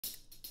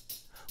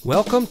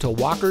Welcome to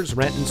Walker's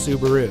Renton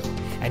Subaru,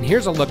 and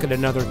here's a look at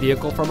another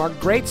vehicle from our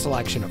great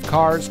selection of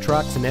cars,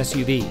 trucks, and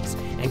SUVs,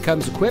 and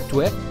comes equipped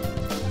with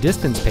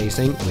distance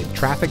pacing with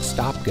traffic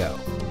stop-go,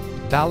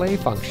 valet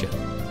function,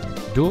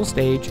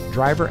 dual-stage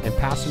driver and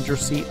passenger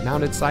seat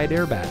mounted side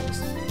airbags,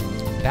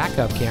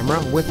 backup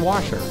camera with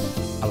washer,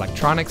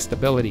 electronic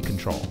stability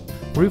control,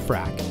 roof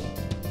rack,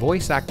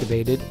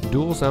 voice-activated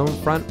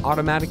dual-zone front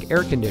automatic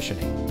air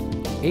conditioning,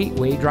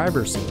 8-way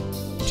driver's seat,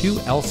 2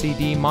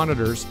 LCD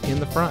monitors in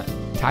the front,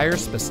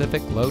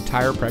 tire-specific low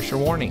tire pressure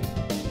warning.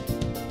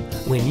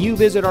 When you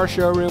visit our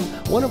showroom,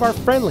 one of our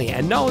friendly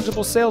and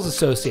knowledgeable sales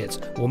associates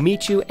will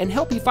meet you and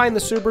help you find the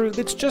Subaru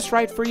that's just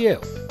right for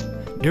you.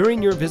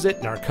 During your visit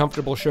in our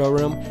comfortable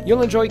showroom,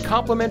 you'll enjoy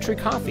complimentary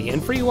coffee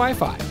and free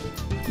Wi-Fi.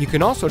 You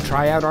can also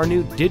try out our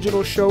new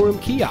digital showroom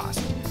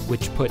kiosk,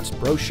 which puts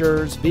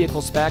brochures,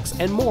 vehicle specs,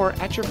 and more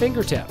at your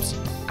fingertips.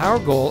 Our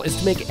goal is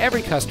to make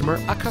every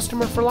customer a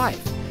customer for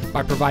life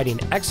by providing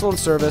excellent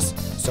service,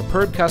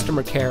 superb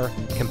customer care,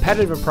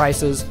 competitive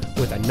prices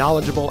with a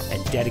knowledgeable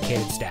and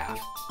dedicated staff.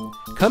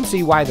 Come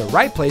see why the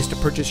right place to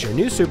purchase your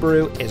new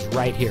Subaru is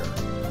right here.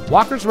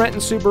 Walker's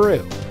Renton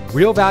Subaru.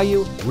 Real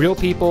value, real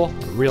people,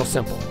 real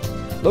simple.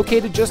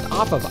 Located just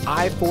off of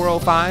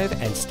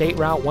I-405 and State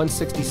Route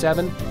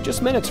 167,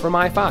 just minutes from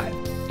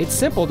I-5. It's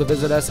simple to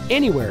visit us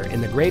anywhere in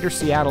the greater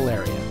Seattle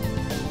area.